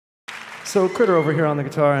So Critter over here on the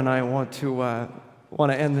guitar, and I want to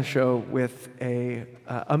end the show with a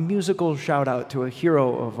musical shout out to a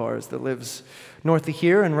hero of ours that lives north of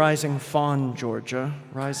here in Rising Fawn, Georgia.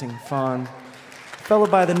 Rising Fawn, fellow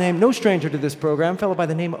by the name, no stranger to this program, fellow by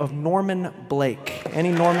the name of Norman Blake.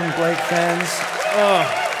 Any Norman Blake fans?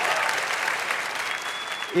 Oh.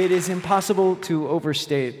 It is impossible to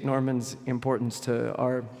overstate Norman's importance to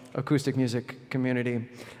our acoustic music community.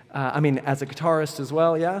 I mean, as a guitarist as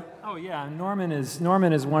well, yeah? Oh, yeah. Norman is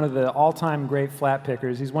one of the all-time great flat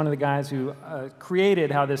pickers. He's one of the guys who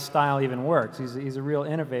created how this style even works. He's a real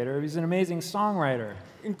innovator. He's an amazing songwriter.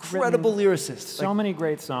 Incredible lyricist. So many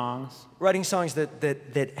great songs. Writing songs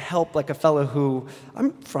that help, like a fellow who,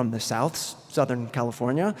 I'm from the South, Southern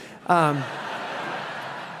California,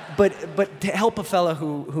 but to help a fellow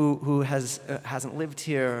who hasn't lived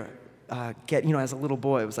here get, as a little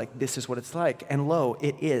boy, it was like, this is what it's like. And lo,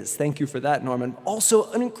 it is. Thank you for that, Norman.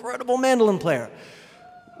 Also, an incredible mandolin player.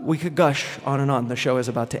 We could gush on and on. The show is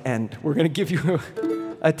about to end. We're going to give you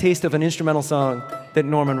a taste of an instrumental song that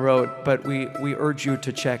Norman wrote, but we urge you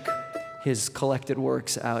to check his collected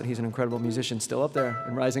works out. He's an incredible musician, still up there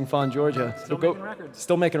in Rising Fawn, Georgia. Still making records.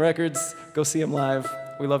 Still making records. Go see him live.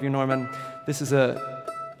 We love you, Norman. This is an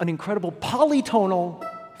incredible polytonal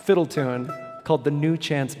fiddle tune called The New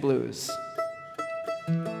Chance Blues.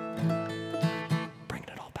 Bringing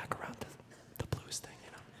it all back around to the blues thing,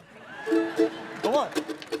 One,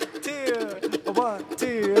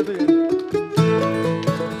 two, three.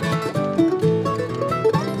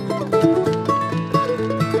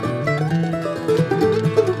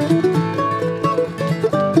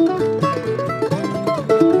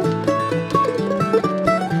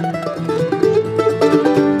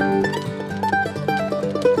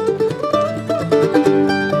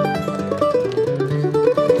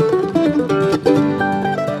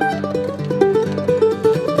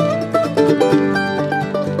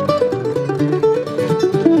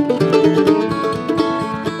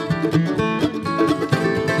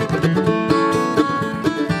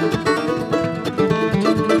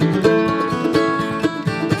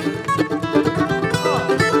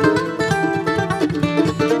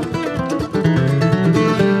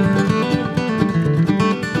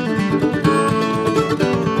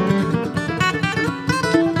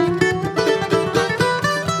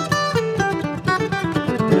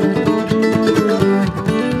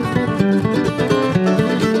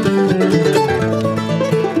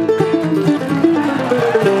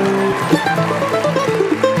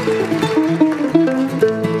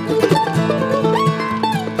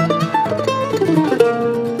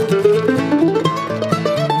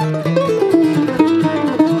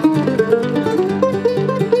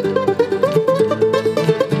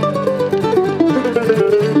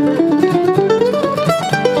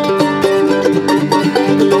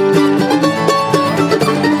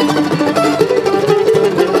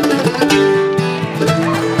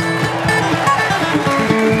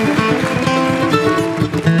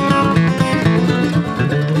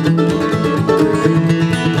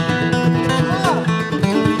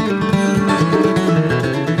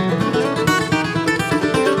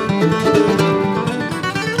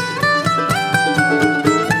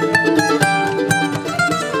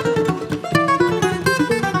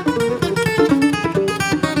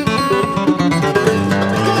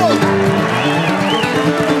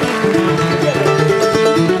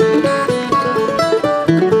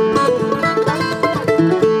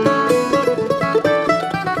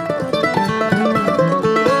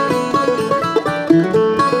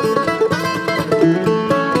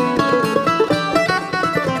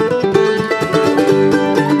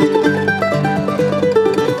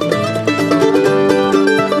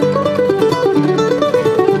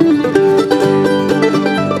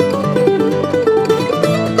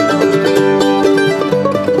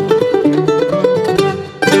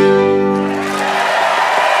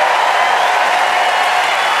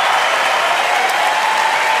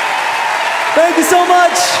 Thank you so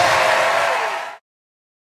much.